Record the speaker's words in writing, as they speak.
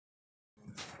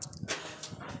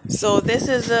So this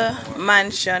is a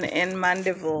mansion in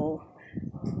Mandeville,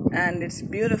 and it's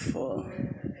beautiful.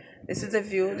 This is the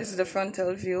view. This is the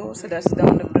frontal view. So that's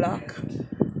down the block,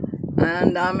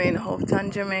 and I'm in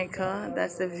Hopeton, Jamaica.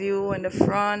 That's the view in the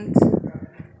front.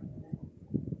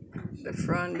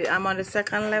 I'm on the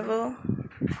second level.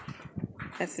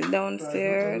 That's the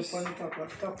downstairs.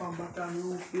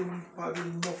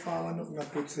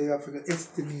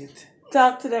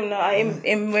 Talk to them now.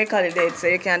 I'm work holiday, so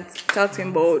you can talk to him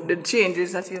about the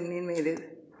changes that you need made it.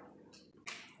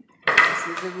 This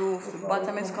is the roof. The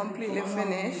bottom is completely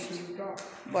finished,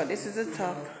 but this is the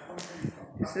top.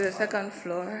 This is the second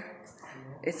floor.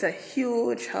 It's a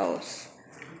huge house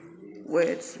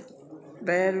with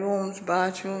bedrooms,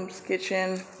 bathrooms,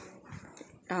 kitchen,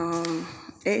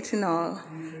 8 in all,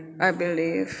 I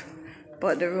believe.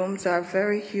 But the rooms are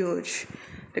very huge.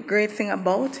 The great thing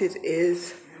about it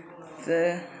is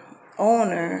the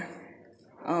owner,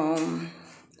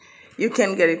 you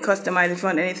can get it customized if you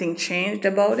want anything changed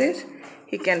about it.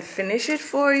 He can finish it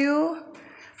for you,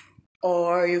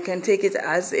 or you can take it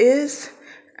as is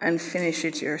and finish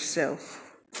it yourself.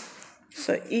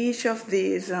 So each of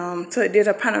these, so there's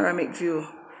a panoramic view,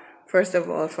 first of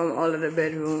all, from all of the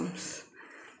bedrooms.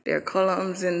 There are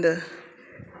columns in the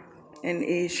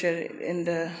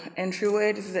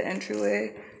entryway. This is the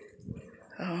entryway.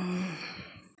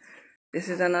 This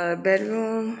is another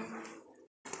bedroom.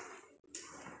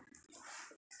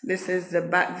 This is the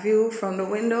back view from the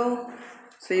window,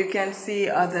 so you can see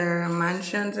other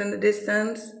mansions in the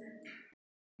distance.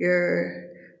 You're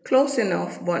close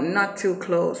enough, but not too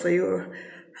close, so you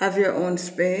have your own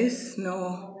space.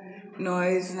 No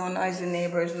noise, no noisy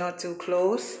neighbors, not too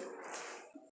close.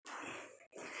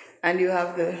 And you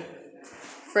have the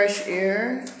fresh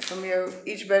air from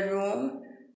each bedroom.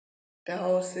 The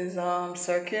house is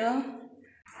circular,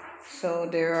 so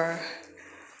there are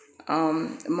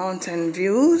mountain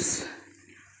views.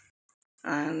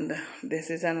 And this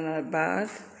is another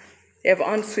bath. You have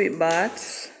ensuite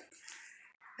baths.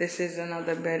 This is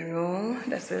another bedroom.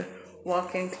 That's a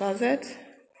walk-in closet.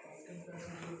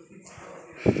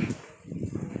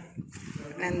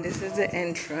 And this is the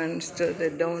entrance to the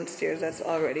downstairs that's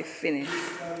already finished.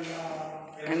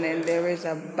 And then there is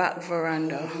a back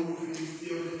veranda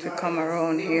to come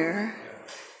around here.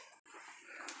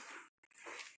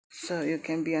 So you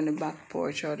can be on the back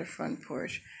porch or the front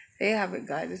porch. There you have it,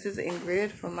 guys. This is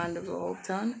Ingrid from Mandeville,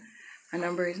 Hopeton. My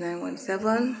number is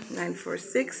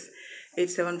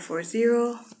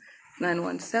 917-946-8740.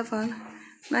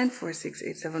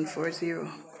 917-946-8740.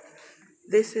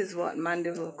 This is what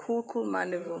Mandeville, cool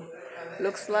Mandeville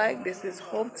looks like. This is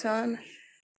Hopeton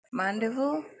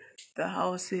Mandeville. The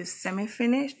house is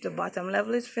semi-finished. The bottom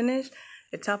level is finished.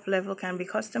 The top level can be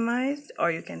customized,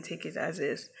 or you can take it as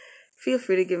is. Feel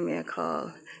free to give me a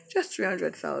call. Just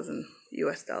 $300,000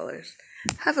 US.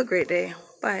 Have a great day.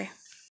 Bye.